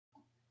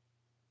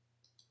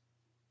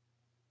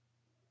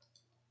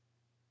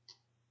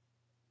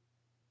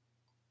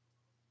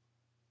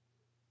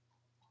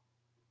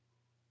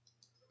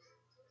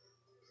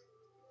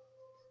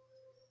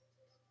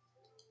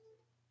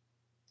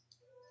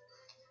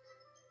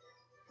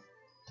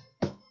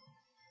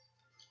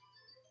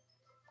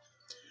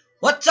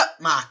What's up,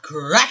 my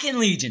Kraken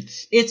Legion?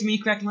 It's me,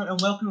 Kraken, and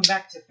welcome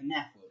back to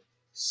FNAF World.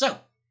 So,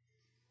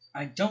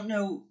 I don't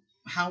know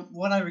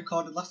what I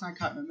recorded last night, I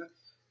can't remember,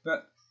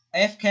 but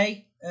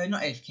AFK,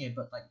 not AFK,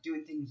 but like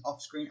doing things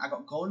off screen, I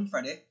got Golden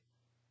Freddy,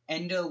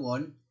 Endo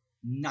 1,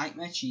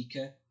 Nightmare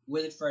Chica,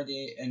 Withered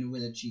Freddy, and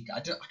Withered Chica. I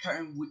can't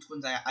remember which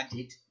ones I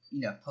did,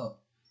 put.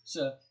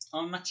 So,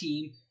 on my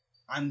team,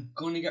 I'm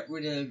gonna get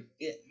rid of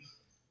it.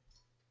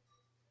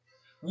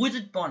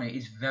 Withered Bonnet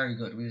is very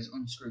good with his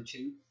unscrew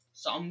too.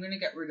 So I'm gonna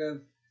get rid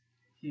of.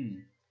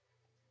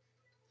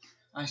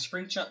 I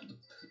springshot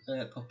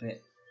the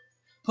puppet.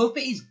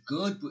 Puppet is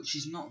good, but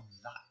she's not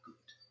that good.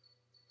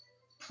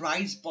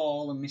 Prize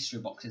Ball and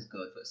Mystery Box is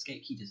good, but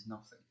Escape Key does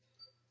nothing.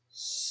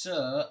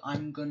 So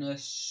I'm gonna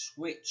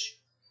switch.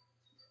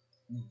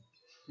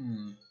 Now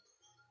I'm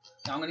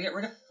gonna get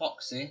rid of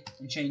Foxy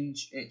and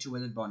change it to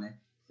Withered Bonnet.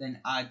 Then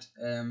add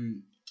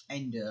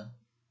Ender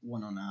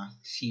 1 on our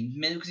team,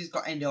 mainly because he's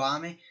got Endo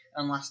Army,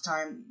 and last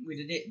time we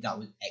did it, that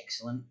was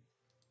excellent.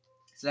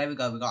 So there we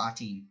go, we got our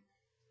team.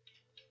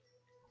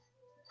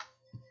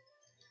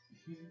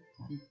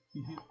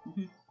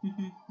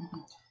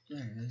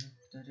 There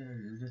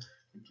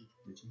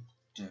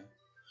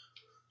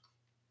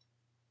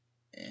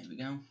we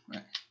go.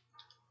 Right.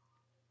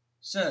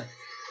 So,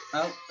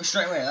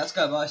 straight away, let's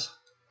go, boys.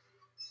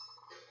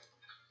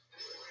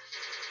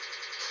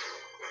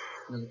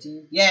 Little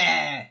team.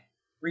 Yeah!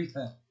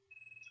 Reaper.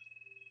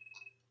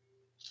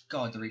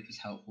 God, the Reaper's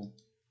helpful.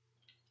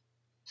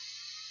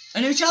 A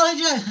new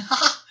challenger!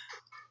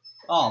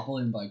 Oh,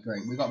 Balloon Boy,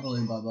 great. We got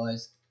Balloon Boy,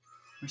 boys.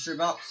 Mystery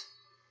Box.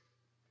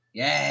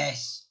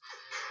 Yes!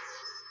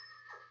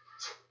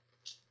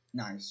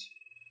 Nice.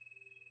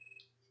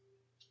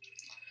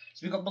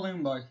 So we got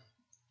Balloon Boy.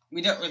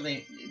 We don't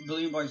really...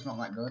 Balloon Boy's not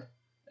that good.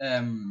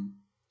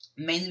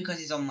 Mainly because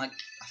he's on, like,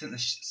 I think the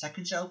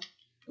second show.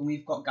 And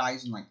we've got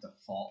guys on, like, the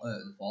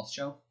fourth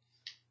show.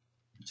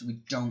 So we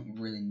don't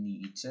really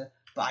need to.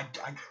 But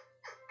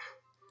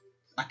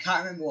I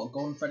can't remember what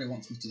Golden Freddy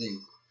wants me to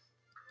do.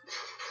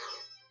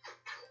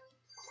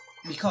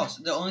 Because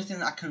the only thing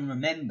that I can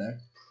remember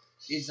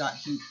is that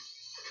he...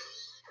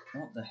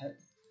 What the heck?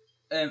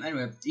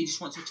 Anyway, he just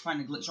wants me to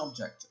find a glitch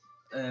object.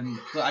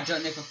 But I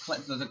don't know if I've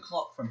collected the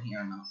clock from here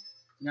or not.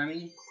 You know what I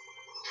mean?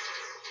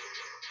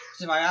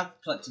 Because if I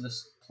have collected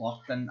this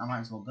clock, then I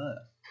might as well go.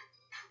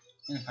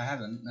 And if I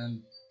haven't,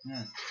 then...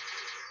 Yeah.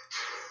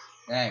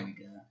 There we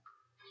go.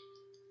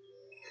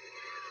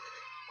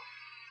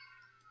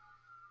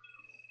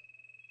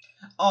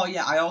 Oh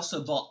yeah, I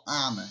also bought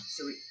armor.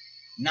 So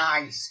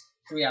nice.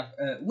 So we have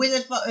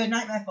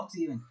Nightmare Fox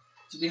even.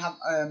 So we have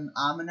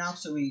armor now.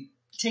 So we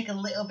take a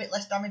little bit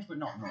less damage, but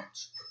not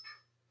much.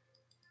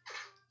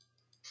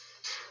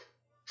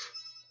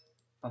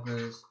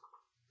 Poppers.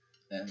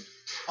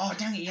 Oh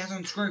dang it, he has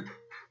unscrew.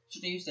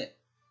 Should have used it.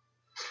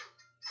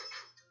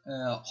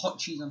 Hot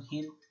cheese on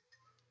him.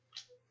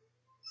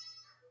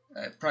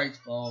 Prize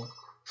Ball.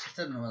 I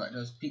don't know what that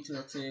does.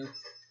 P202.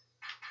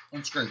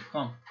 Unscrew.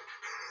 Come on.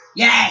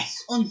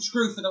 Yes!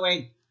 Unscrew for the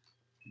win!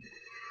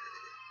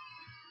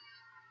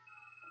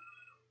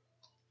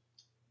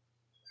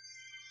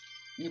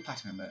 New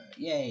party member.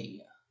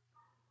 Yay!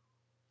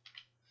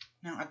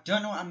 Now, I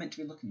don't know what I'm meant to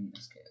be looking in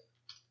this kit.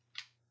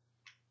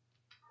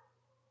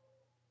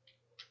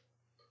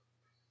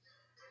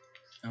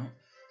 Oh.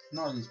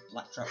 More of these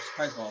black traps.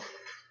 Prize Ball.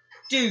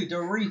 Dude, the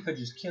Reaper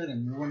just killed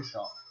him in one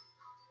shot.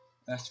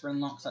 Spring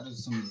Locks, that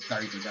does some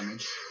very good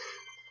damage.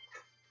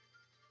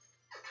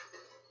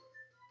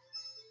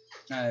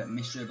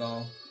 Mystery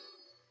Ball.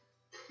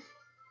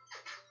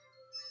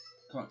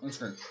 Come on,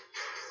 unscrew.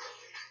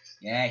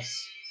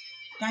 Yes.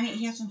 Dang it,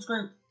 he has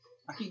unscrew.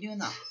 I keep doing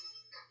that.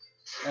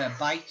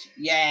 Bite.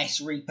 Yes,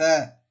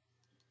 Reaper.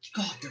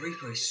 God, the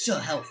Reaper is so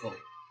helpful.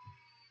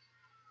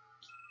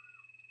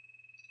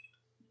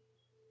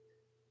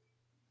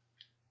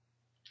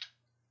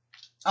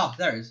 Oh,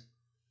 there it is.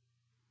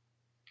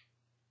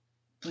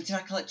 But did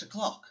I collect a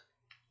clock?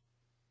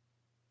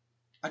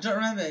 I don't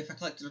remember if I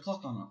collected a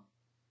clock or not.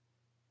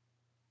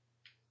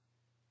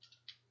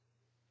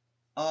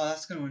 Oh,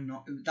 that's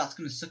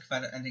gonna suck if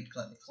I didn't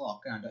collect the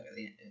clock and I don't get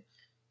the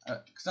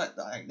because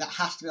that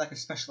has to be like a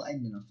special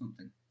ending or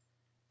something.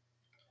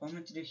 What am I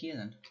meant to do here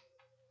then?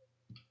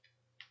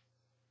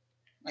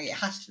 Like it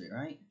has to be,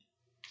 right?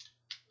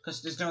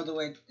 Because there's no other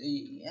way.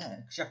 Yeah,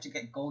 because you have to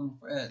get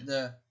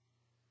the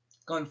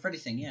Golden Freddy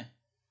thing, yeah.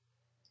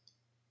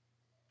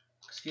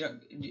 Because if you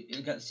don't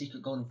get the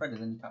secret Golden Freddy,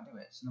 then you can't do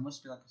it. So there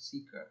must be like a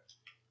secret.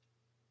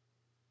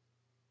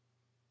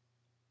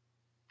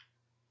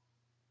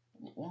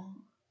 What?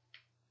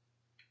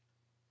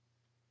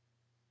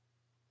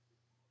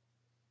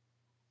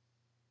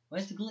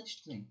 Where's the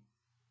glitch thing?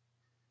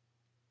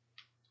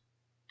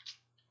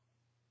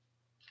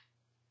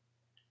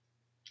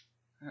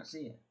 I don't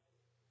see it.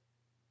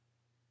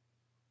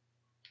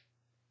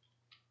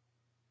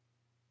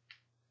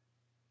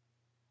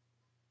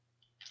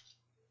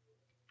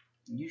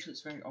 Usually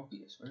it's very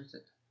obvious. Where is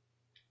it?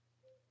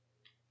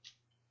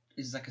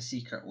 Is it like a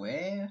secret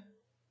where?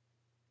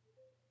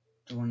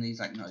 Do one of these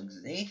like not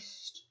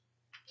exist?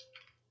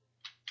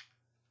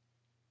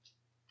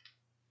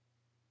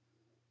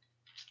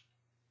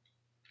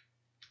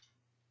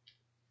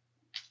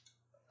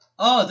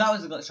 Oh, that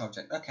was a glitch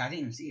object. Okay, I didn't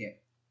even see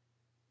it.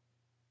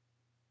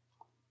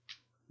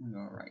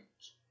 Alright.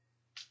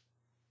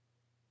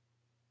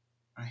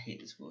 I hate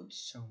this wood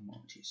so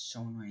much. It's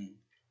so annoying.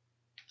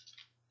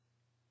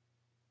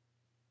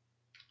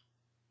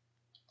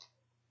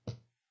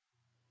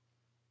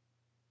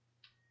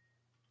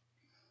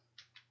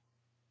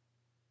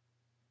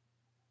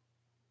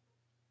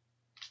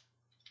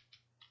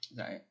 Is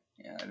that it?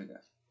 Yeah, there we go.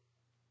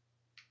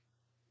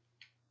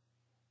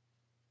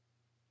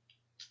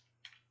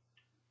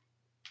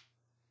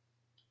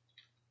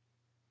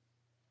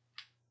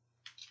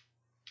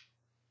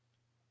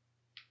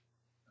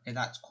 Okay,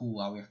 that's cool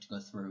while we have to go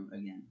through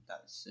again.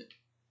 That's it.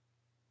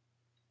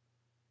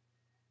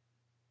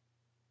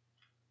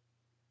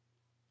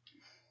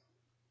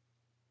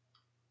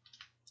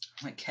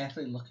 I'm like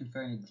carefully looking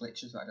for any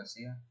glitches, but I don't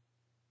see her.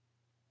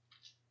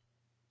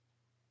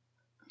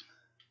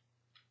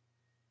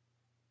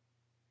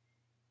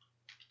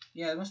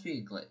 Yeah, there must be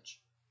a glitch.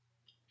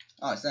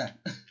 Oh, it's there.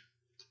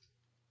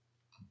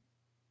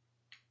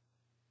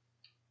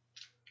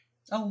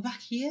 Oh, we're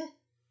back here?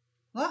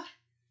 What?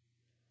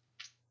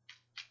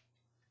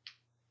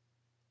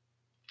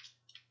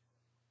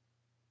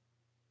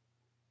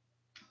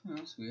 Oh,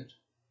 that's weird.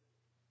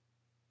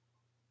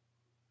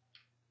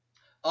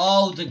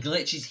 Oh, the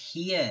glitch is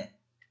here.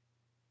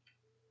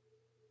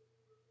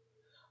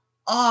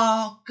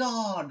 Oh,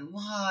 God,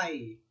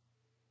 why?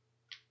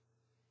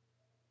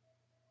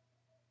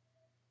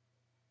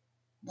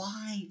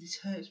 Why? This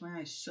hurts my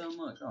eyes so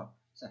much. Oh,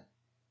 so.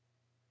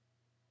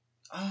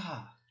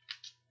 Ah.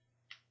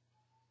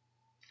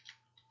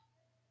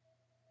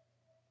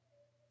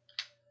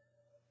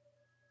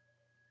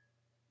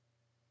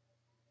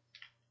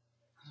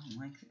 I don't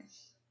like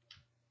this.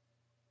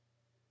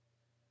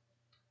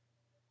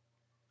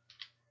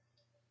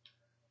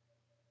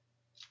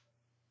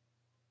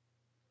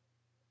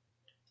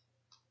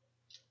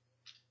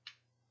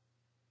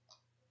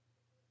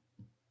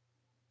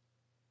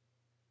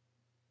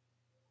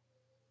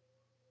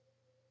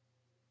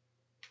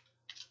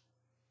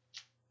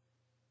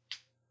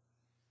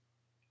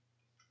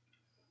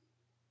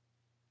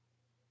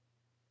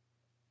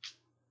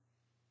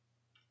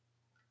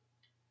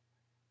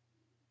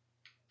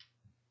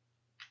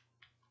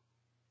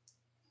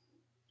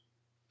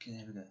 Okay,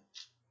 there we go.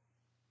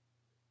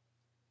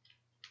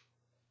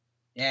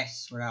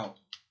 Yes, we're out.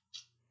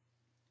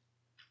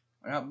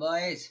 We're out,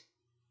 boys.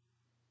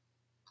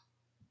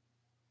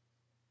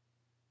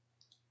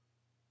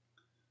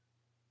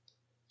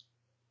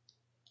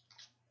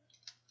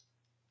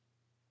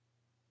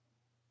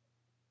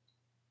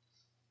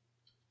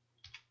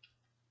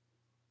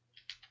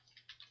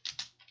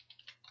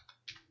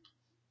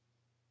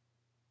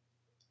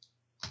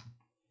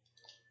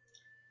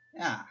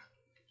 Yeah.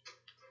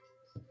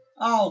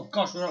 Oh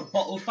gosh, we're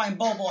fighting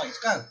ball boys.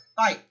 Go,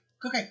 fight,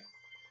 cookie.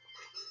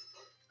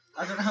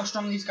 I don't know how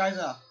strong these guys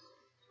are.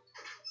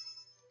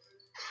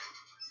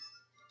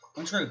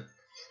 Unscrew.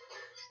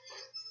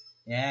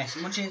 Yes,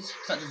 munches.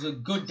 That does a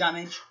good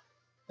damage.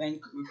 Then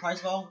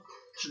prize ball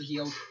should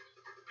heal.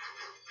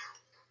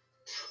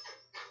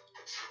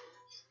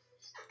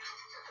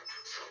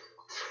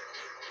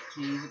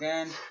 Cheese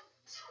again.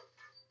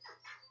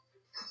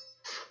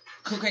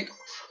 Cookie.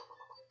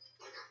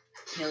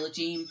 Heal the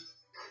team.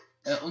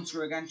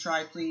 Unscrew again.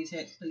 Try, please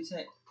hit, please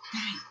hit.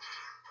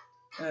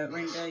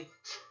 Rain day.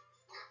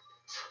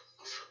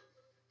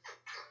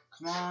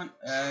 Come on.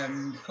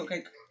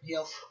 Cupcake,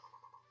 heal.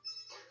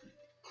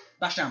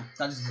 Bash down.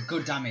 That is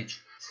good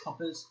damage.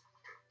 Poppers.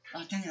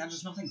 Oh dang it, that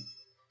does nothing.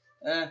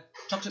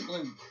 Toxic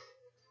bloom.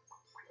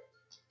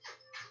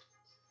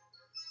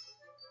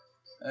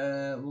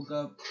 We'll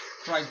go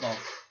prize ball.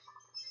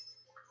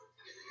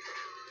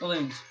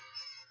 Balloons.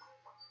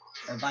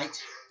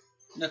 Bite.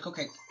 No,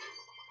 cupcake.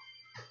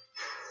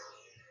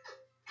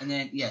 And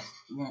then yes,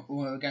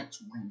 we're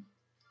against one.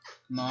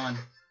 Come on.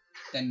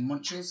 Then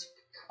munches.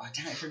 Oh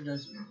dang it, I should have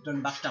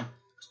done bash down.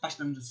 Because bash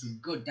down does some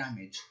good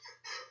damage.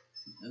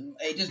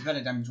 It does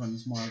better damage when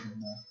it's more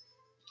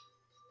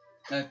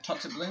than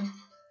toxic bloom.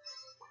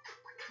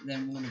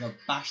 Then we're gonna go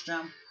bash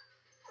jam.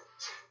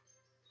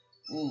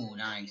 Ooh,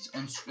 nice.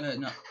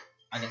 No,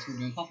 I guess we're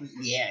doing poppers.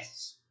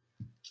 Yes.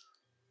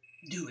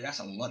 Dude, that's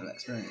a lot of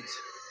experience.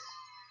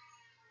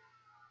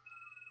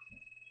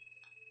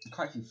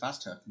 Quite a few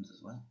fast tokens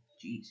as well.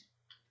 Jeez.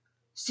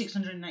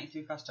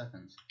 693 fast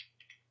tokens.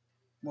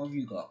 What have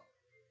you got?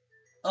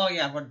 Oh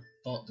yeah, I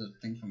bought the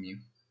thing from you.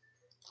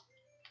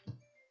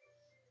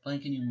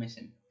 Blink and you're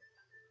missing.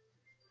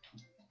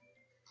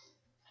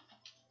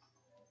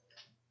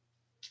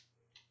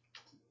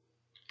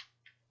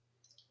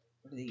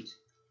 What are these?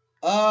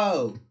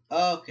 Oh!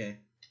 Okay.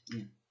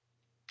 Yeah.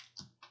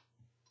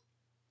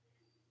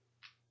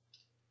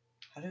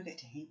 How do I get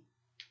to him?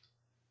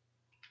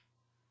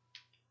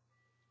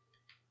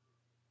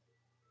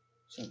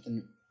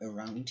 Something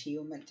around here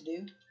you're meant to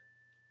do?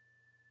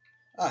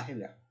 Ah, here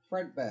we are.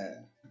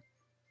 Fredbear.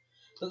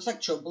 Looks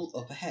like trouble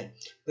up ahead,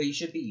 but you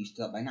should be used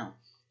to that by now.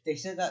 They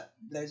said that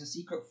there's a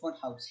secret front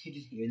house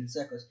hidden here in the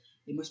circus.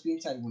 It must be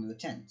inside one of the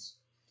tents.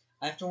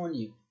 I have to warn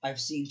you, I've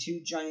seen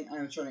two giant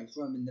animatronics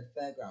roam in the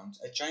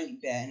fairgrounds, a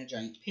giant bear and a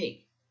giant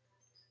pig.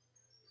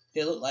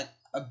 They look like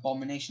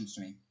abominations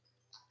to me.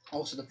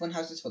 Also, the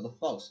funhouse is full of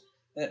false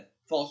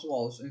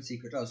walls and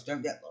secret doors.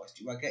 Don't get lost.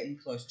 You are getting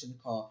close to the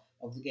core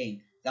of the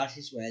game. That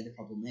is where the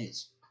problem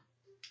is.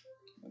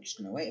 I'm just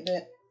going to wait a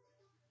bit.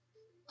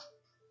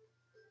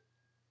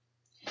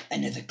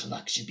 Another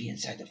clock should be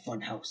inside the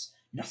funhouse.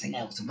 Nothing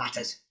else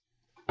matters.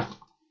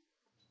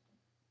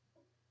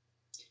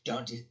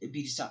 Don't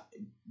be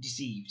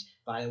deceived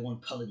by the one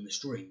pulling the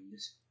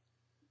strings.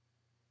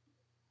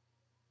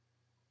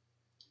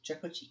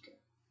 Jacko Chica.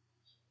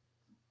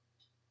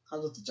 I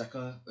love the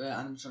Jacko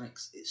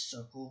animatronics. It's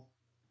so cool.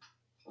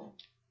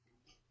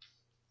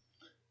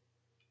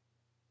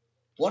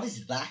 What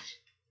is that?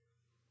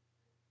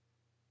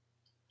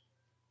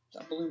 Is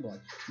that Balloon Boy?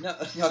 No.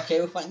 Okay,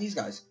 we'll find these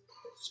guys.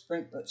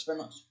 Spring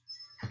Locks.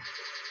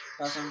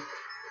 Person.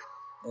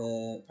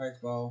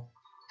 Pirate Ball.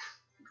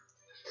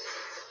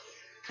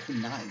 Oh,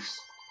 nice.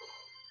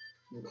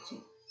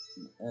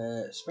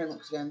 Spring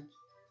Locks again.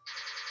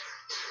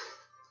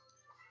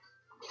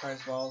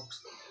 Pirate Ball.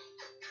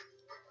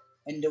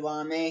 Ender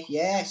Army.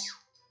 Yes.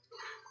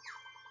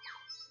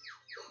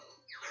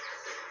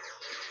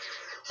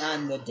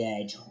 And the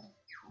dead.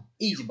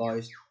 Easy,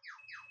 boys.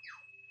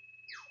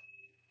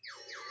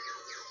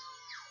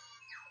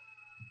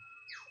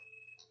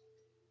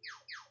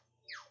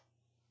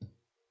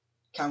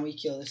 Can we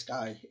kill this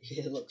guy?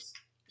 He looks.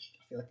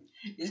 I feel like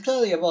he's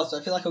clearly a boss. So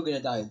I feel like I'm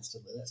gonna die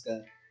instantly. Let's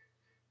go.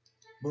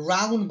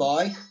 Brown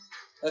boy.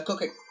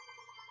 Cookie.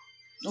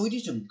 Oh, we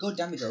did some good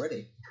damage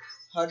already.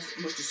 How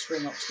much does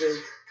Spring Ox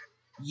do?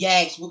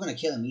 Yes, we're gonna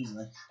kill him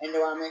easily. Ender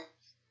Army.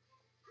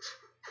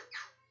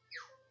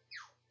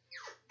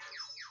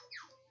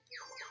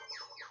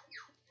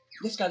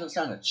 This guy doesn't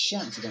stand a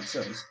chance against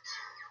us.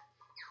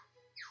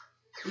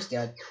 He's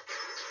dead.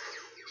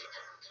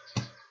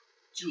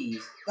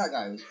 Jeez, that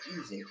guy was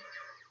easy.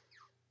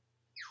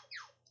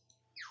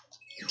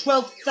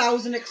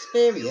 12,000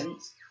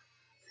 experience?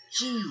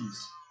 Jeez.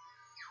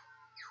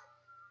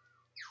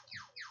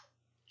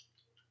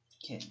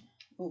 Okay.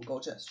 Oh,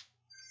 gold chest.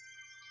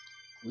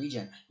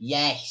 Regen.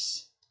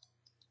 Yes!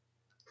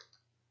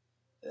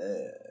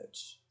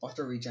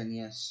 Auto regen,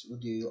 yes. We'll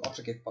do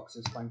auto gift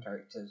boxes, find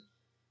characters.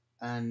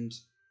 And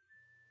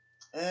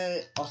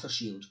auto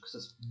shield, because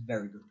that's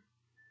very good.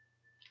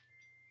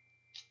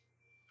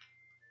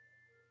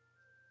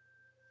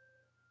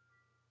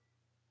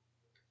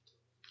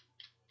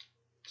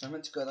 So I'm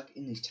meant to go like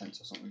in these tents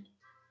or something.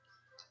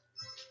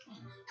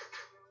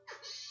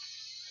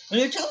 A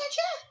new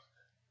challenger!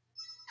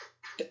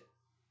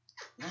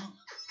 No.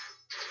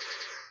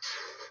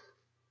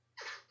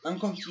 I'm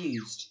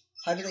confused.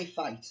 How do they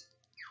fight?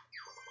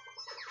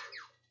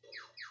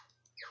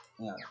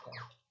 Yeah, okay.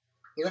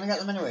 We're gonna get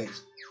them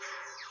anyways.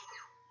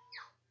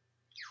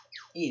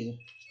 Easy.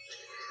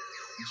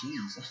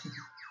 Jeez.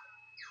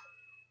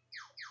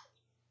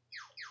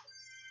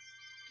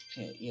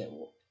 Okay, yeah,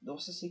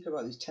 what's the secret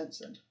about these tents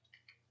then?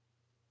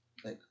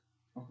 Like,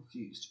 I'm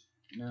confused.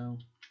 No.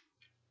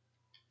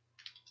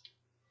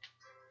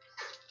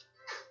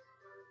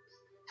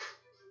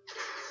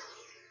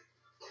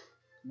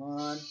 Come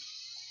on.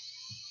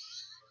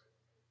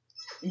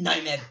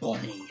 Nightmare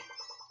Bonnie.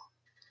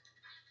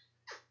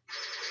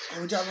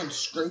 Oh, we don't have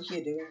Scrooge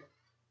here, do we?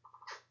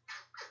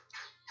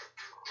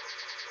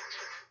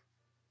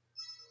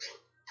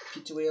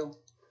 Pizza Wheel.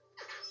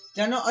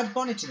 Did I not add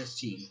Bonnie to this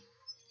team?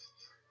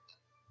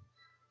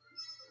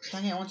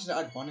 Dang it, I wanted to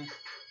add Bonnie.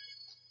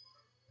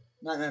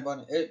 Nightmare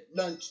Bonnie.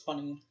 No, just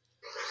Bonnie.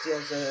 She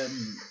has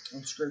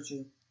Scrooge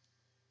too.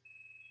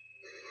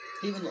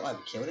 He even looked like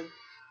we killed him.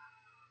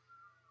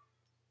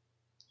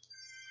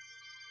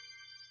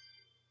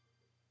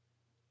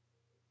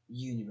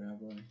 Unibrow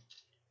Bonnie.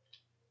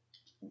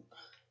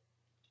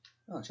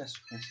 Oh, chest.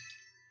 Yes.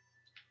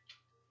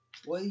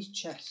 What are these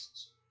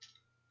chests?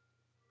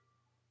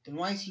 Then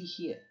why is he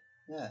here?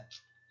 Yeah.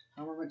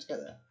 How am I meant to get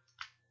there?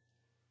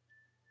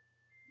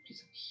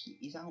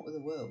 He's out of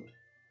the world.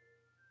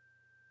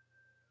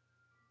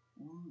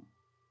 Oh.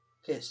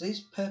 Okay, so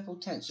these purple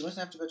tents, you must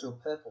have to go to a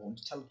purple one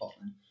to teleport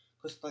them,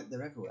 because like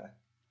they're everywhere.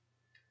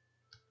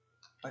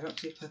 I don't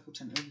see a purple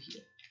tent over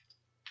here.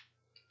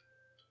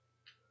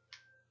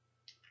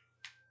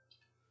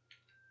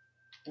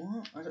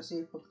 What? I don't see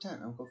a purple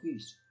tent, I'm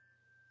confused.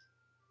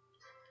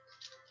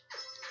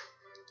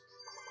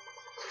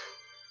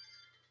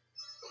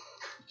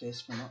 Okay,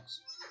 Spinox.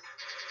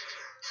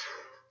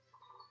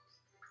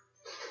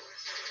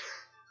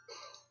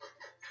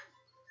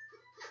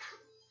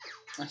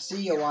 I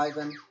see you,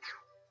 Ivan.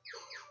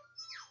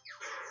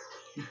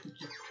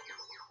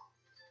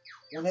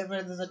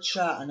 Whenever there's a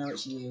chat, I know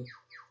it's you.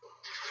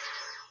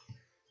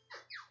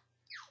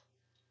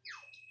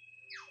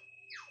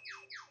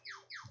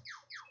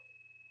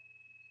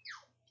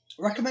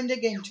 Recommend a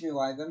game to me,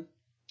 Ivan.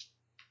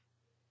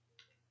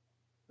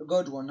 A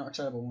good one, not a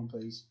terrible one,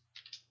 please.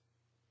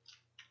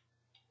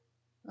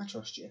 I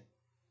trust you.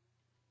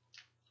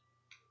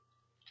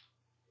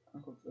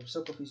 I'm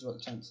so confused about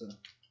the tents, though.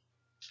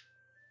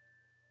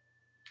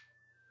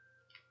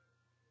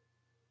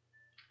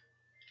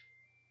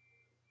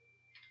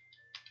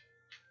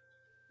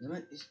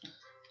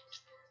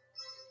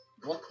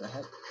 What the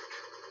heck?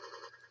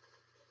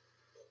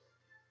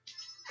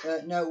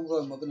 No,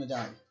 run, we're gonna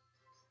die.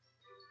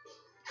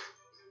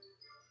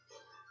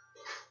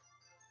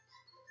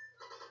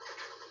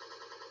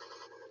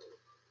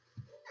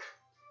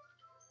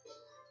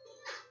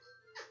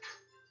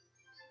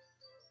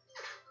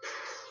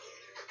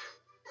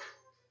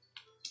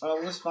 Oh,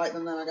 let's fight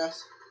them then, I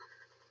guess.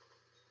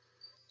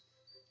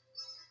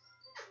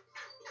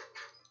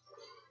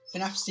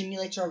 FNAF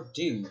Simulator of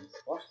Doom.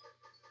 What?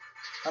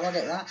 How do I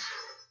get that?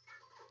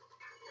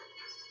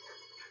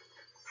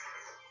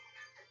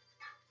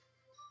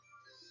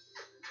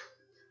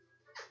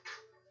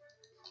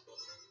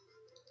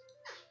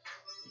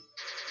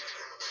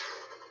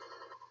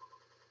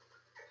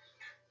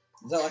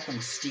 Is that like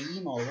on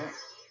Steam or what?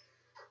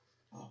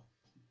 Oh,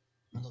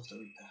 I love the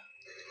Reaper.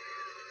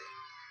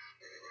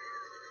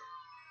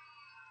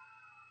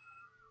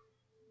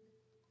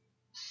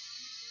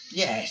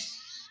 Yes!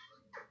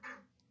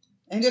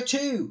 Ender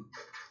 2!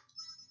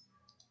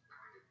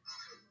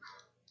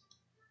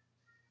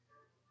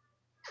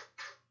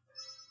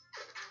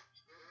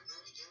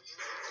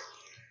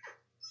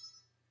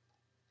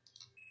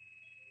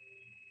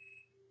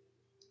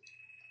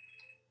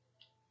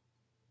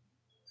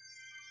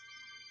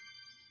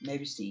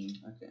 Maybe Steam,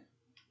 okay.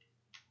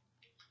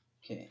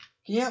 Okay.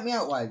 Can you help me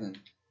out, Wyvern?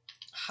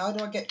 How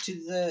do I get to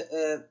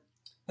the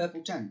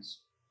purple tents?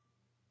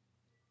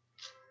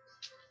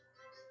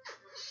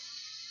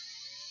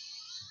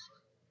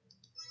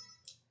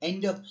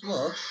 Ender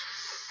Plush?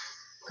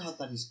 God,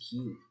 that is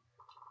cute.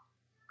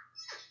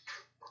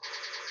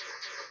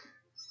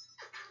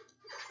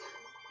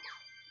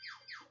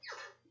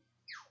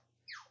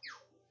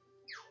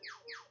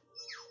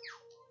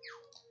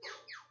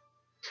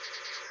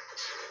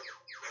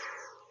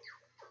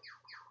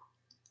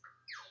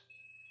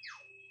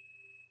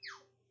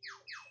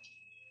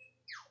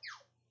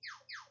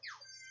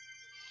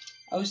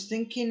 I was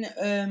thinking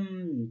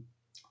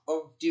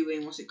of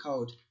doing, what's it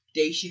called?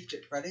 Day Shift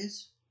at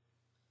Freddy's.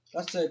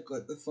 That's a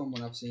fun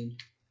one I've seen.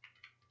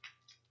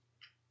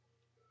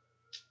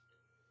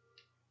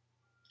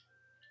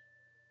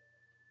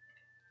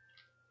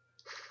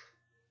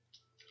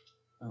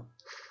 Oh.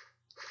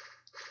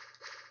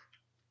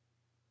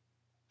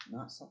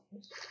 No, it's not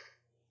this.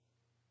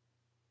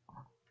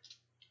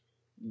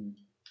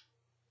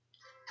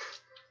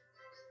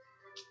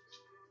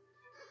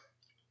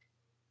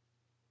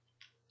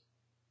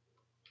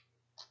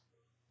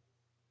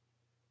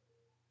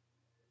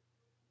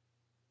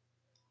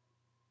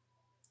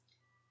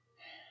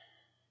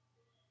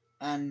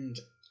 And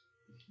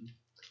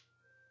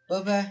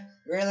Bubba,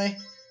 really?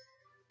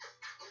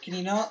 Can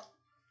you not?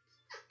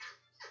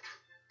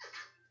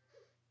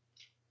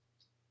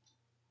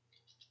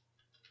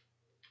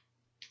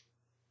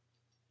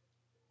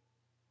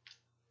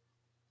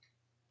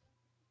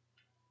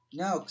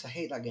 No, because I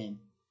hate that game.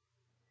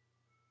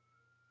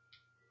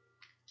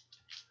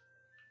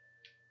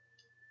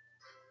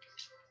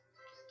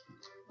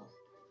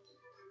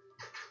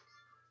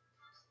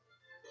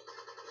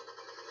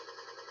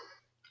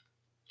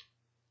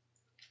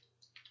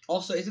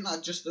 Also, isn't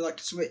that just for like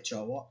Switch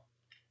or what?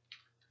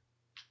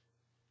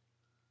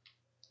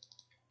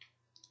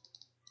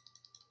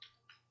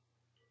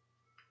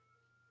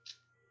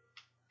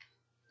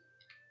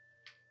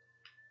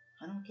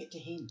 How do I get to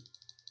him?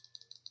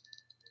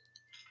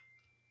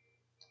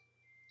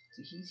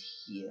 So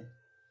he's here.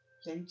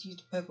 So I need to use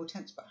the purple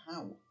tents, but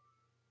how?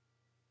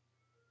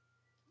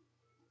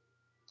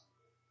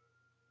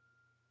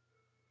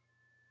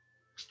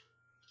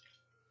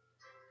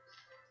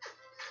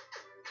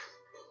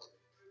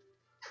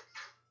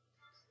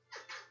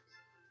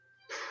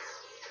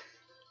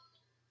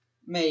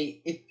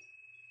 Mate, if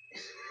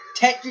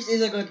Tetris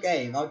is a good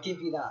game, I'll give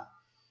you that.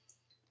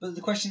 But the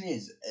question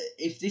is,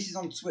 if this is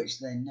on Switch,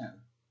 then no.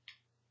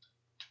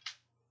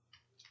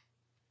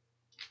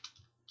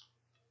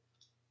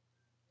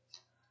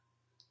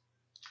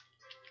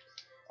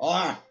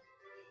 Ah!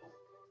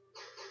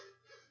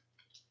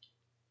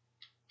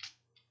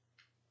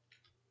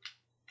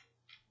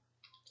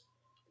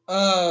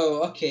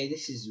 Oh, okay,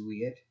 this is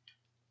weird.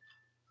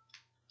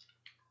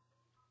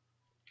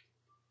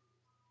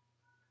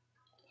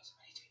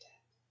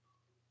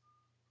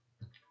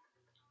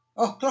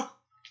 Oh, clock!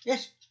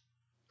 Yes!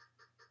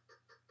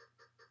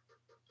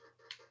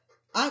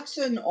 It's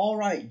an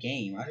alright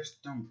game, I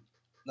just don't,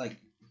 like,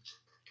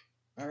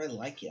 I don't really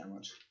like it that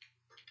much.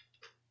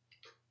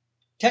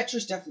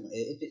 Tetris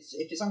definitely,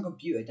 if it's on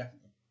computer,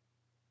 definitely.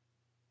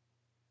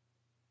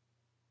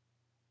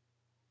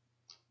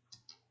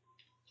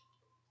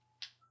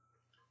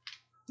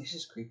 This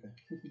is creepy.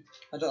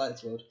 I don't like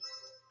this word.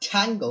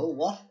 Tangle?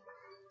 What?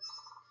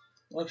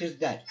 What is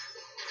that?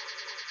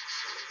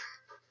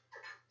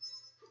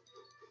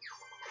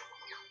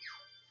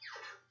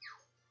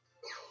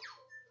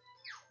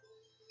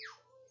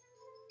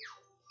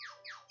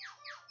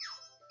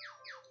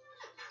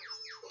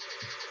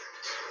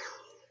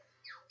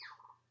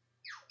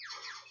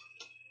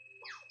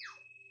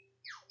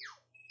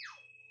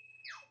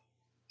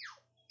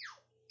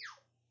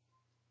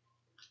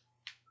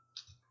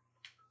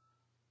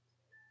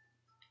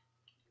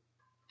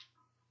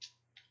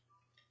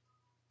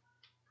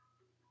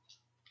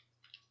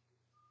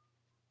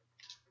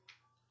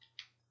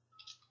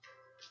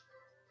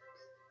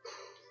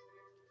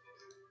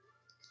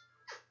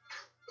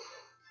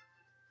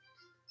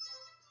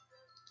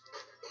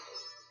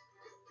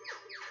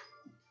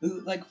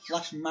 Who like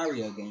Flash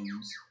Mario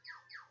games?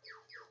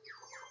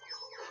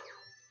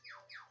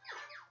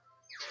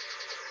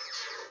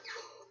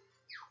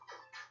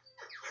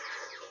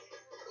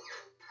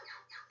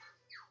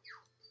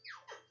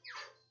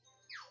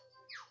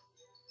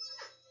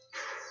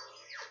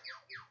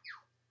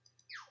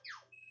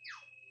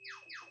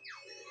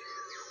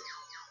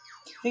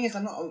 Thing is,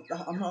 I'm not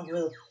a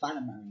real fan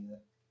of Mario.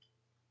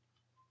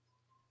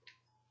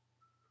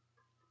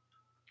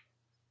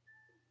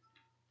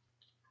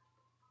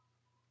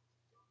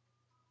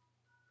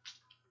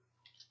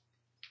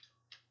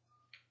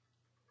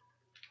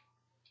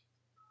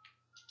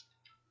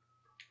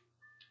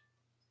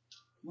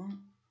 What?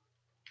 I'm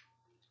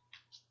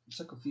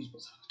so confused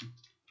what's happening.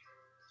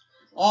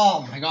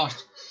 Oh my gosh!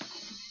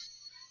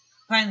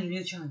 Finally,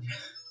 new challenge.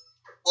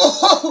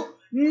 Oh!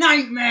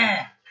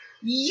 Nightmare!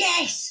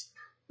 Yes!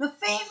 My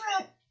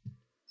favourite!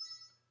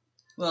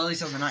 Well, at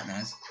least on the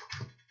nightmares.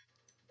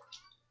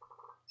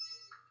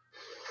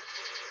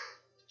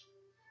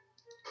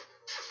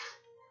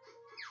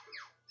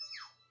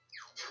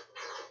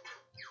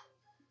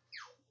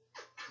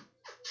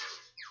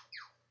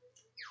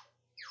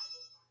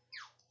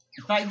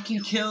 If I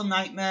can kill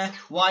Nightmare,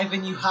 why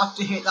then you have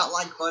to hit that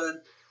like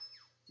button.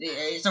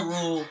 It's a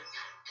rule.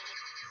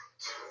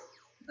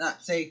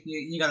 See,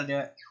 you gotta do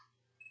it.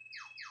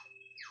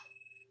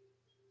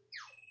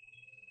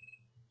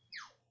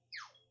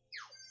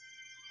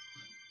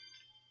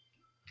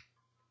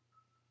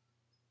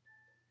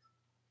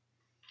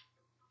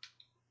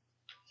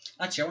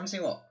 Actually, I want to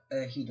see what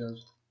he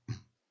does.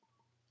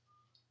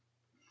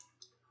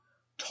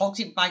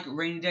 Toxic Bike,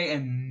 Rainy Day,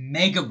 and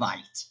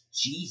Megabyte.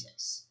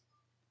 Jesus.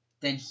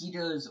 Then he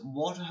does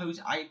Water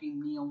Hose, Ivy,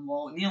 Neon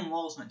Wall. Neon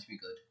Wall's meant to be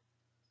good.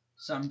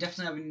 So I'm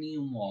definitely having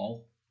Neon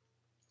Wall.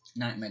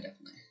 Nightmare,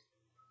 definitely.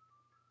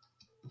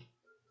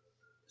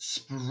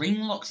 Spring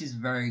Locks is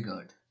very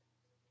good.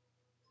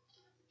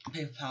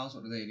 Paper Pals,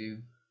 what do they do?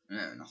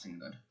 No, nothing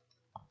good.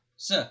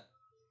 So,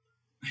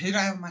 who do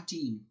I have on my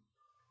team?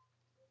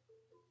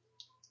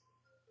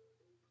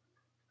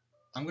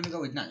 I'm gonna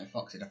go with Nightmare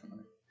Foxy,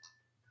 definitely.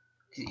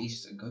 Because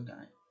he's just a good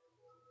guy.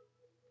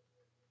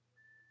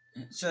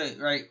 So,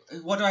 right,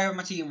 what do I have on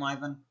my team,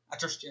 Ivan? I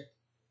trust you.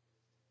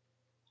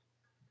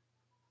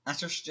 I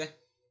trust you.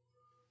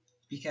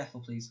 Be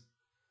careful, please.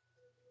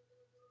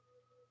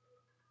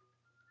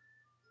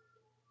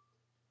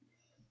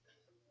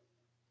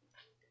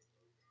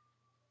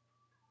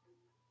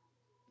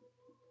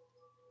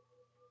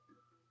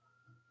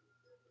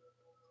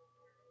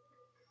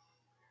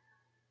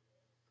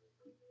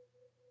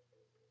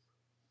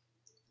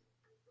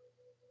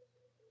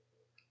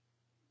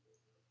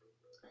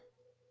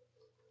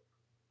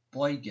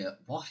 Boy, girl,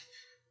 what?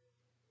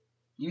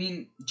 You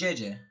mean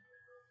JJ?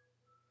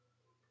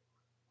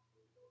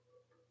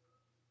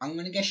 I'm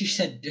gonna guess you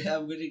said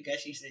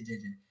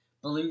JJ.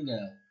 Balloon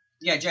Girl.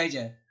 Yeah,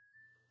 JJ.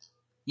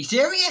 You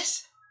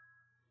serious?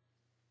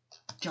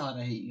 God,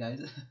 I hate you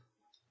guys.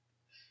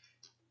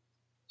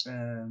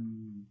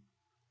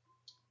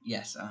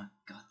 Yes,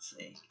 God's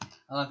sake.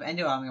 I'll have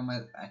Endo Army on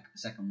my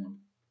second one.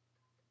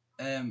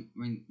 I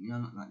mean, you're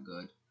not that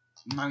good.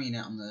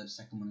 Marionette on the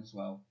second one as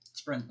well.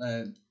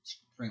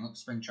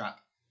 Spring Trap.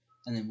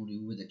 And then we'll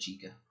do with a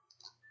Chica.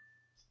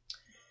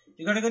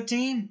 You got a good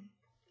team.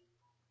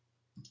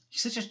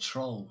 You're such a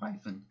troll,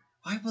 Ivan.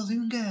 Why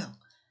Balloon Girl?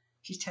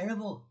 She's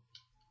terrible.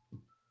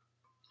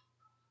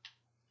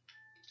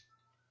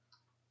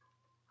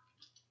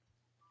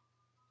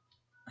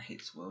 I hate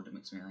this world, it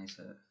makes my eyes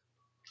hurt.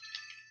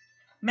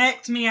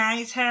 Makes me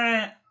eyes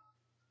hurt!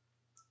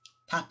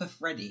 Papa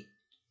Freddy.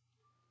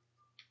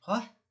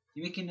 What?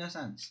 You're making no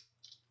sense.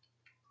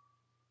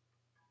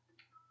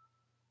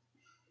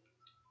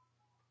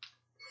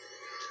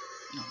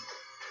 No.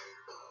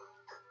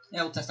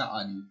 Yeah, we'll test out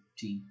our new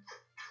team.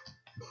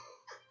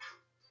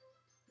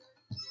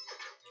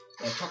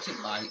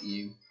 Toxic Bite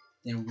you,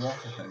 then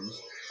Water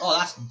Hose. Oh,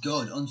 that's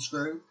good.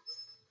 Unscrew.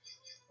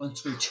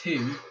 Unscrew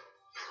 2.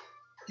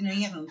 Didn't know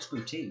you had an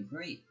Unscrew 2.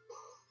 Great.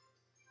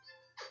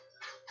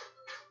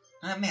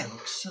 That man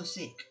looks so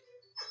sick.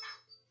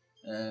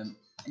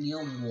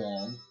 Neon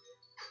Wall.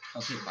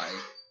 Toxic Bite.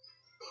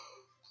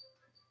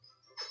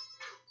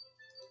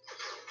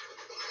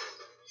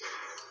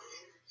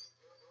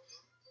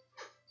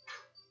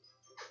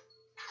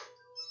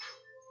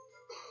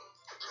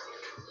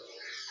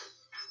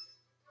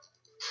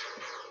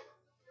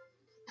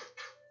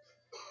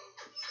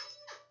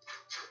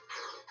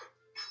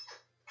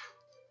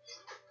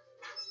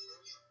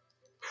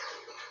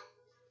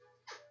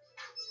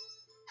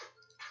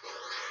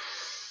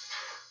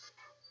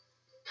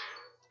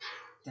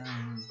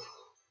 Down.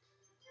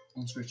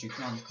 Unscrew 2.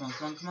 Come on, come on,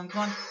 come on, come on,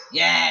 come on.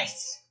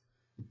 Yes!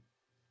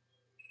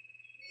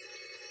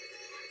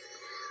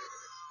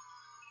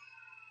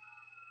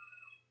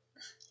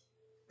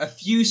 A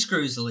few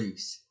screws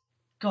loose.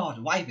 God,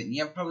 Wyvern,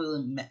 you have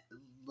probably met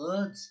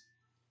loads.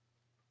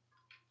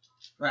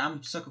 Right,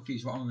 I'm so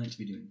confused what I'm meant to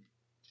be doing.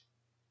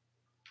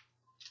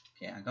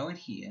 Okay, I go in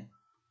here.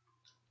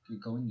 I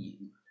go in you.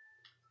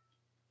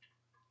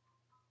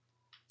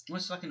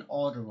 What's like an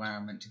order where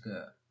I'm meant to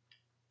go?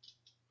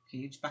 Can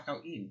you just back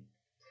out you?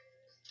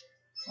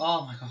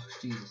 Oh my gosh,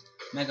 Jesus.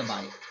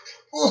 Megabyte.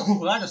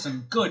 Oh, that does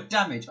some good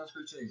damage. That's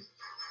good too.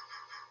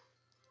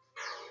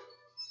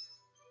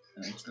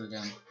 Let's go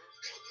again.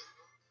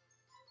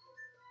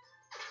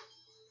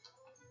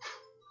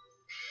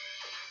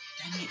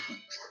 Dang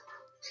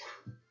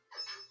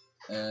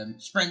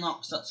it. Spring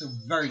Locks, that's a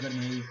very good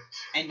move.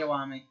 Endo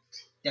Army,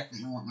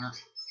 definitely want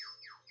that.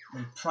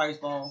 And Prize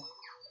Ball.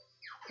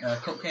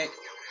 Cupcake.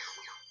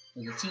 For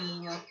the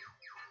team. And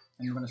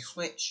we're going to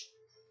switch.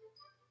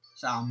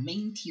 So our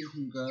main team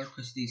can go,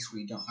 because these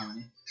three don't have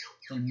any.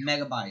 Then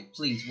Megabyte,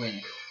 please win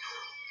it.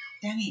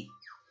 Dang it.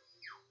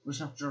 We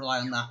just have to rely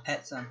on that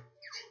pets then.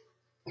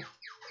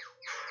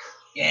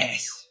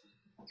 Yes!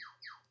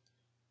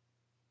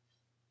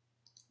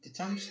 Did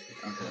time just...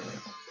 Okay.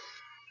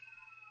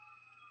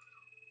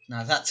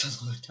 Now that's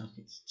a lot of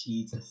damage.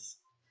 Jesus.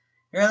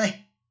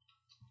 Really?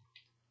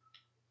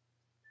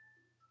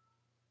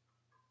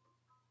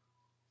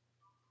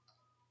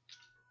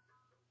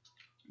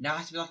 Now it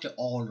has to be like an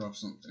order or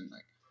something.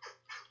 Like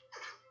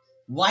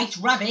White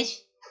Rabbit?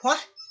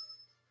 What?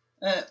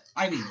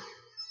 I mean...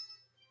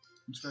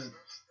 Unscrew.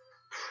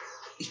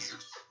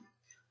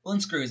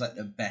 Unscrew is like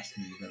the best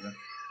move ever.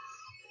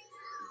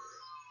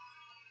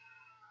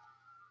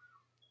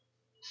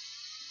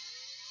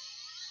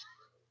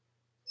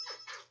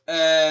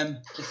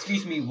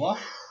 Excuse me, what?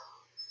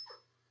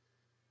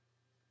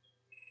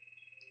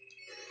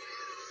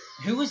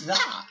 Who was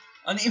that?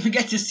 I didn't even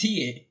get to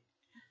see it.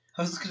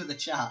 I was looking at the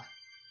chat.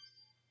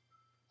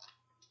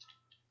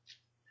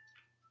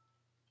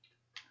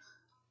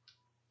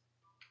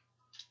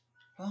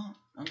 What?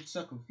 I'm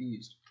so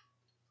confused.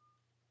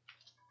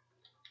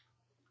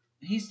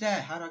 He's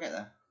there. How do I get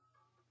there?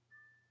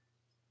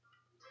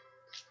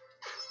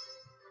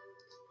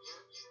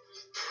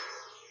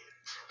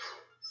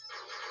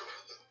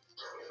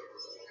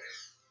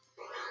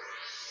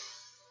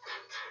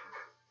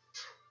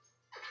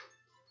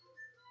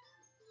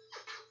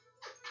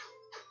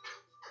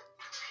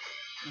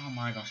 Oh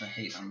my gosh, I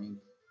hate that move.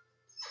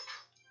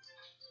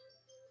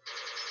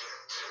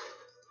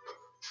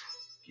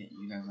 Get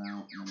you guys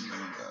out, and then we're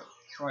gonna go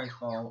Prize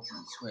Ball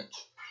and switch.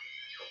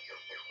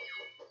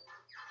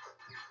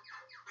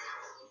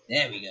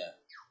 There we go.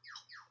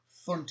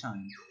 Fun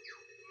time.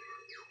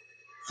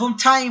 Fun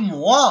time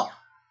what?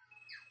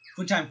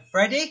 Fun time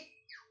Freddy?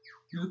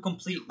 You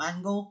complete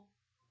Mangle?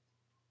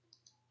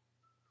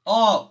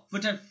 Oh,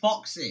 Fun time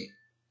Foxy.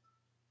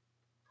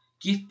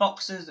 Gift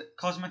boxes,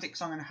 cosmetic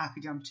song, and a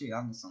happy jam too.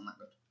 I'm not that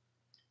good.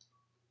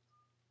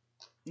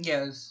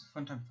 Yeah, it was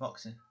Fun time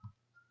Foxy.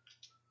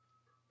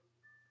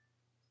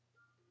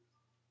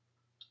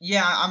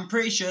 Yeah, I'm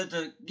pretty sure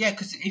the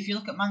because if you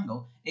look at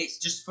Mangle, it's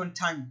just Fun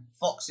time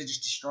Foxy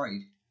just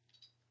destroyed.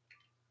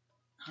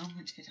 How am I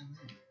meant to get down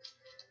there?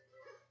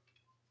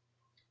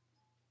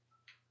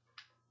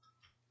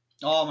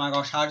 Oh my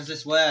gosh, how does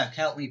this work?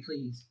 Help me,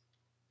 please.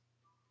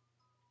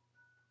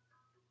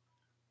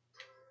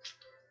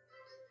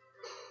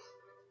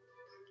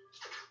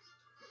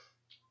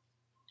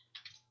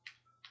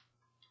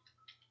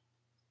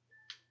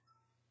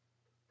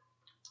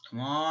 Come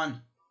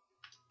on.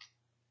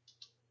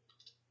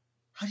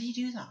 How do you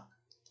do that?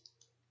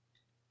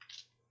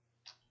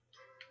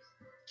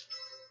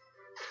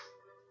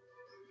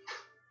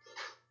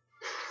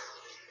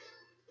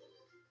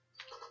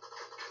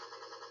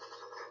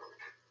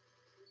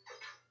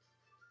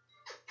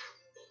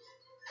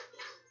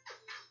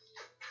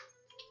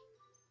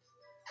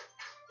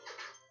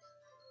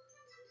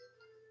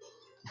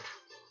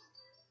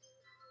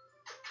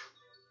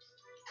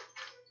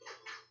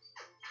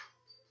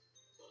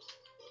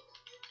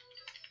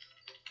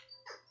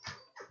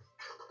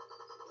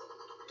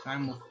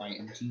 Time will fight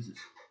him, Jesus.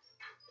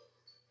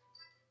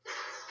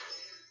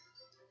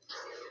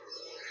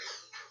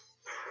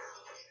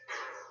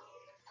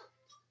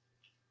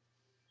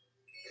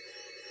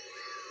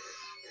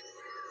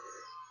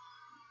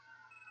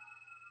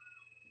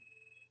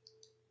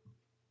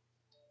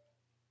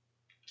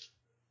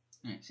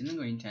 Right, it's in the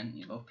green tent,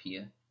 you're up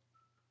here.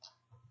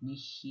 Me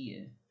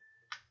here.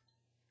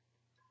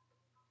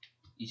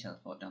 You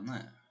teleport down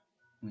there.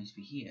 It needs to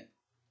be here.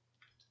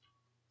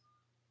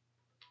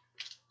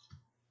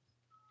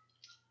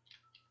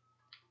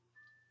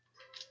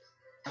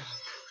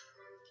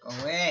 Go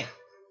away!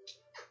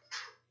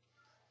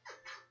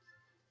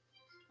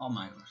 Oh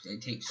my gosh,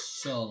 it takes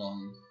so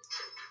long.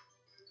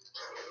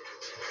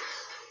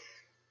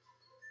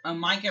 I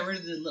might get rid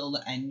of the little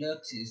endo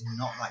because it is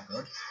not that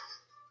good.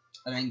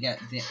 And then get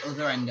the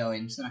other endo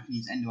in so I can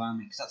use endo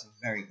army because that's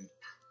very good.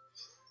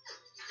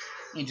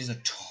 It does a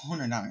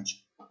ton of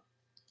damage.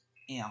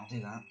 Yeah, I'll do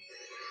that.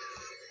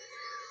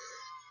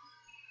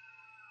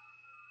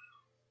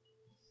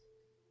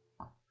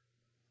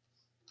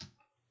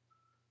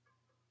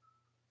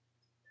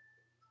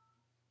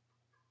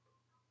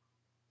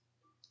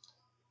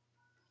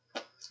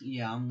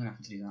 Yeah, I'm gonna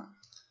have to do that.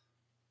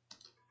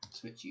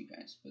 Switch you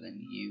guys, but then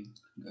you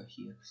can go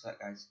here because that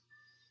guy's.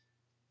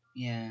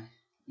 Yeah.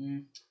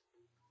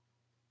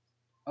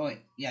 Oh wait,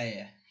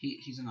 yeah.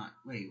 He's a knight.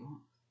 Wait, what?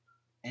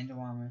 Endo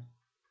armor.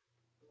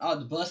 Oh,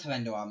 the both have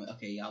endo armor.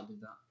 Okay, yeah, I'll do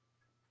that.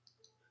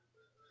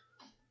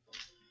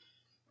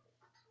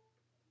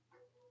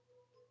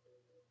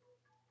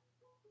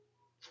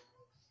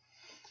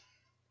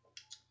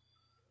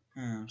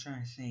 I'm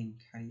trying to think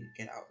how you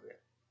get out of it.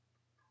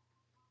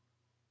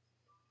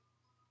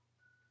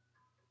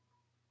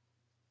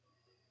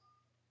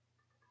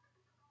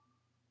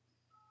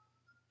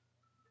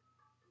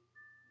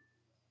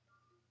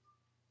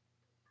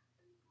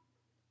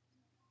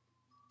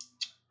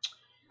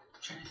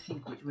 I'm trying to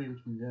think which way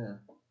we can go.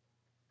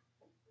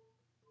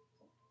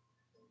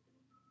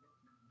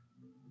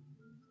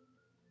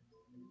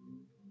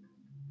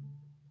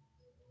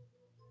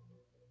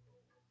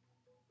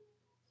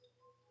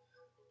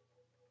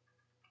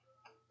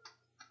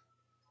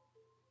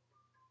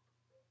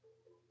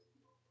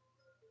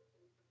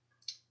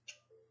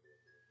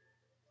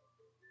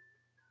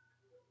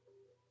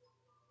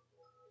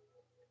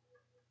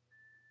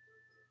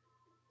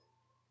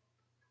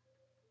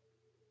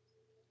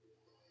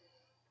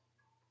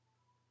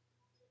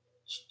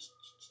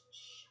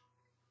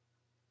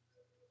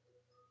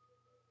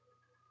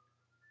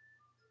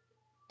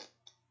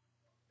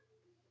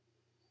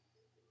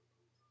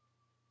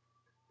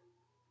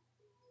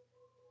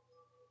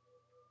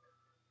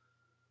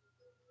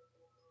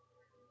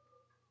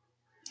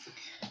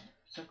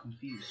 So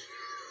confused.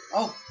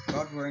 Oh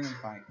God, we're in a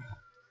fight.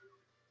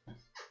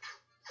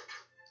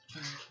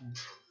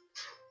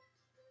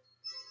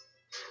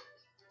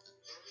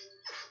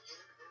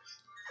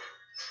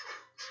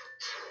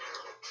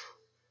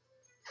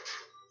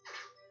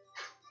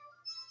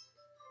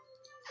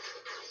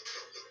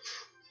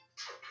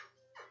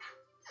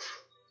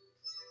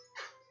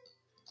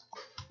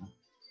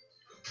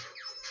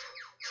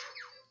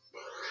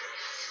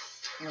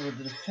 Now with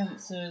the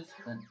defences,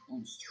 then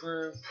on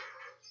through.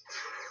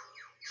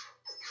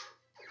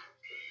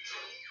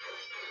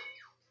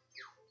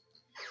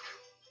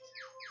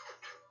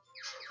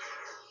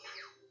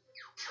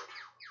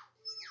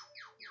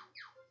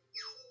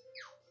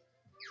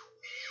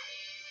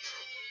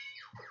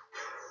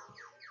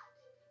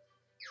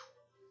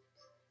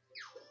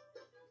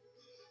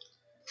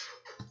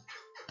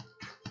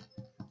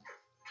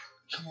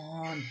 Come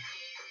on.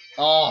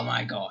 Oh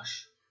my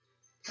gosh.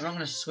 I'm not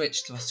going to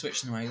switch till I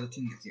switch in the way. I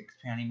think it's the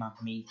XP. I need my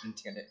meeting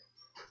to get it.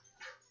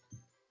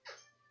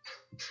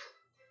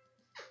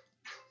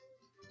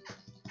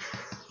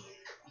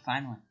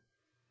 Finally.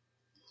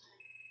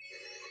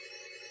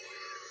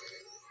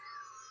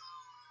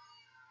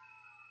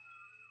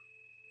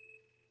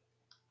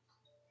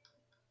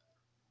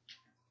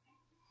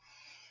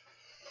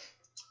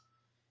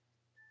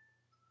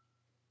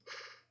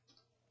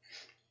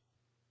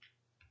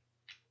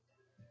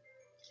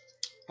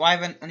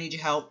 Wyvern, I need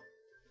your help.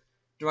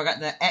 Do I get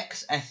the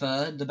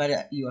XFR, the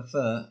better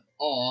UFR,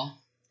 or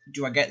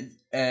do I get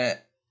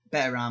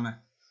better armor?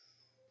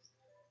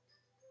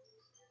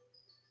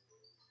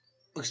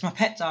 Because my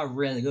pets are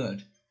really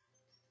good,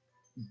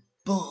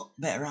 but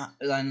better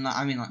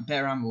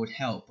better armor would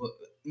help, but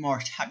more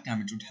attack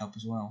damage would help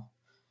as well.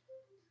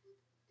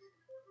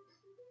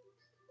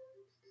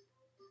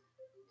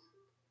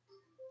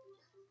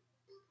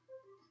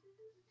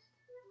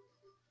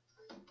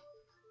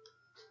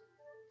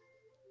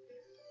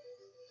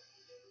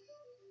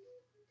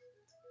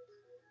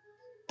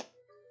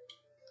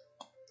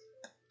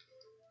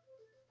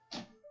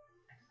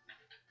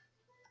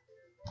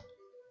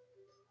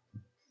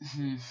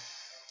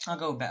 I'll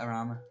go with better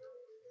armor.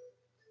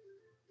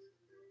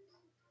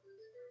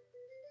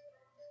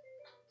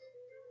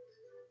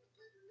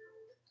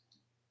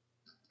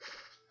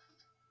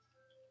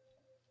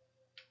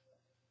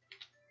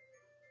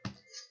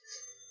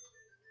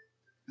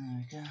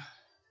 There we go.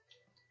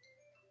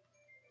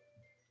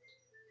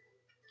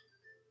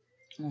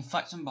 We'll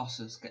fight some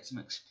bosses, get some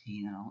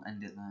XP, then I'll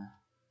end it there.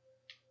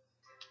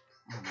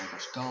 Oh my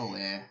gosh, go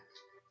away.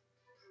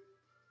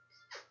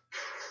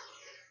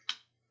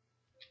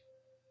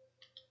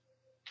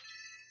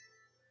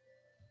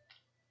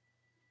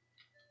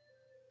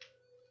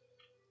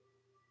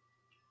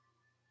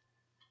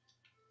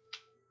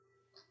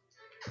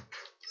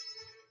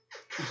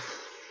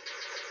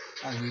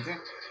 That was easy.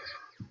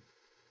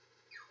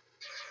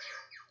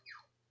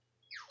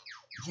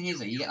 The thing is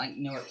that you get like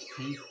no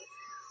XP,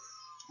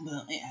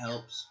 but it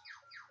helps.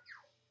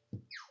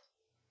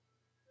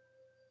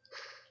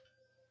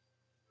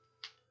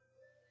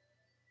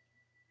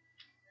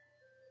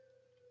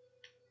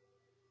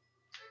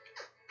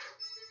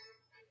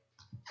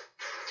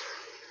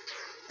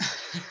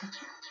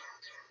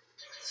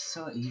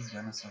 So easy,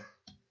 honestly.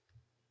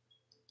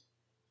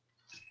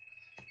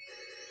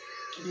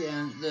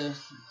 Yeah, the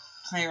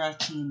higher our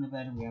team, the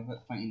better we have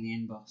at fighting the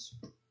end boss.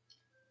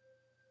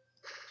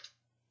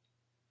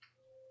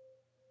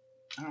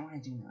 I don't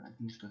want to do that, I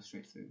can just go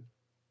straight through.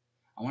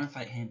 I want to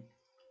fight him.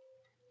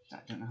 I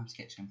don't know how to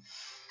get to him.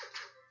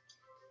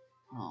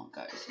 Oh,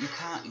 guys, you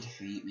can't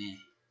defeat me.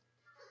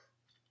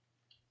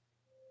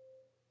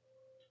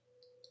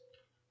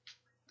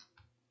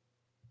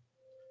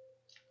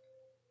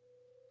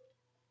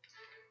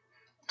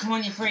 Come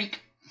on, you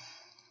freak!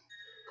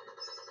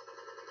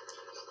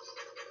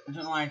 I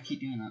don't know why I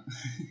keep doing that.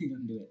 You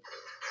don't do it.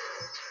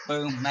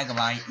 Boom,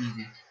 megabyte,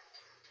 easy.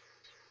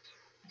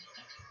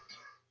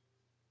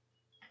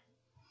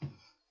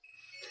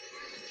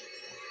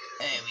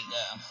 There we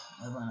go.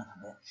 Leveling up a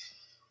bit.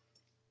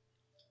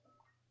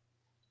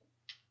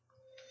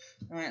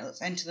 Alright,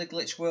 let's enter the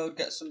glitch world,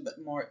 get some bit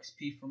more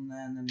XP from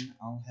there, and then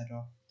I'll head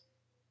off.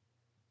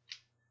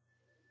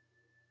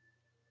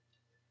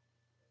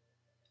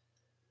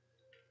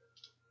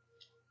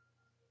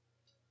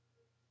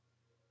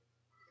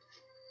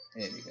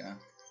 There we go.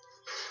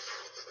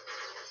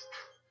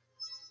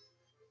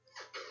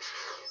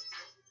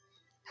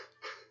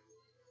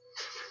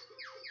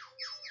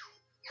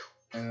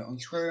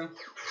 Unscrew.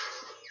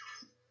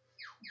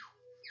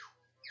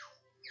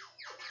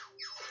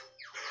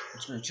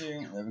 Unscrew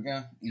 2, there we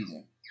go,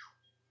 easy.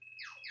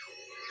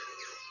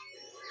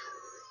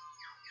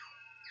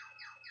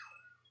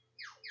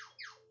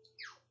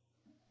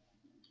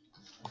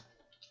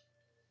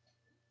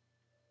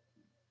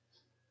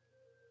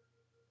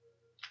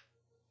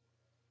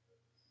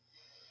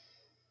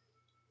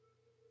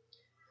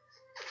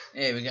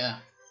 There we go.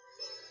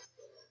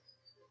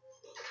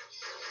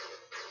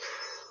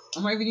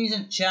 I'm not even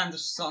using a chair, I'm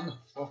just sat on the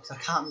floor because I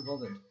can't be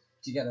bothered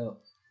to get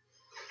up.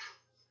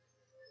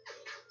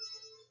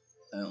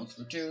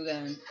 Unscrew 2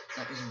 again,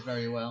 that was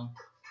very well.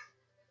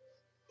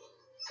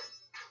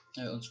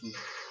 Unscrew.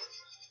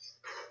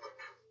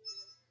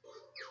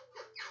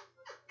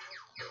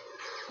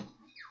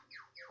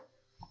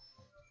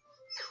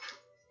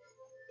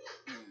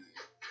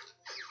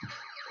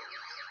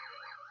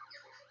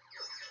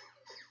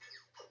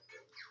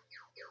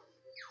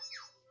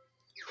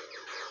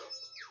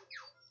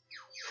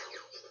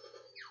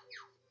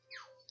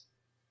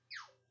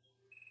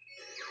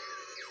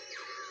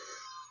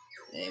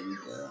 There we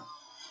go.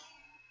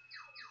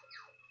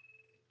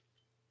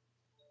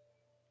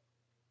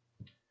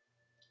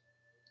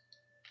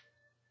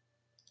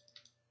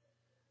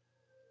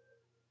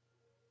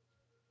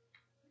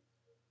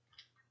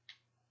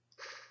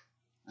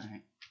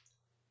 Alright.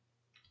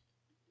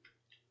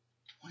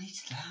 What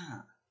is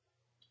that?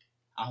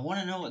 I want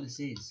to know what this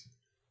is.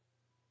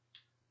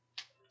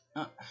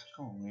 Oh,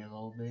 go away a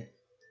little bit.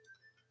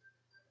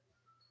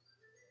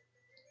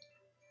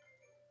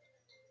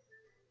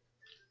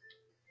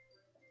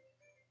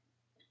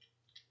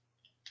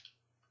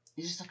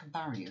 It's just like a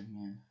barrier,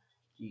 yeah.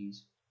 Jeez.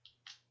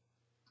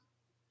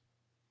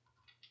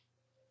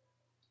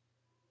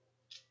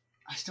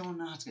 I still don't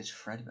know how to get to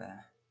Fredbear.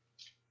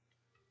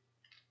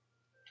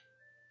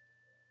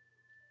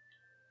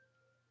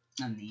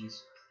 And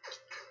these.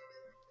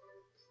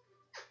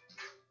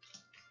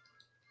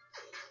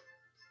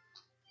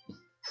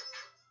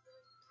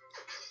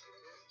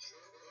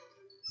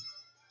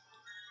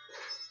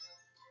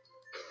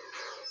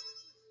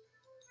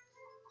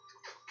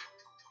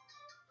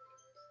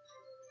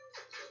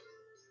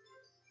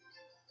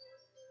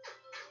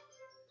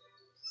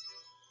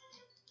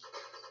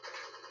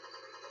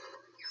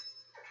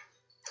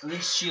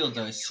 This shield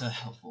though is so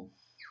helpful.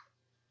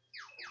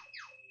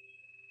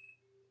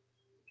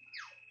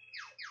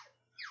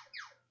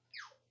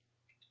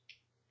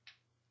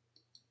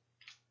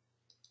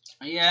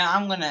 Yeah,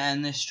 I'm gonna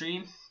end this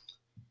stream.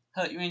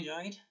 Hope you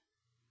enjoyed,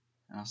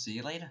 and I'll see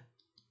you later.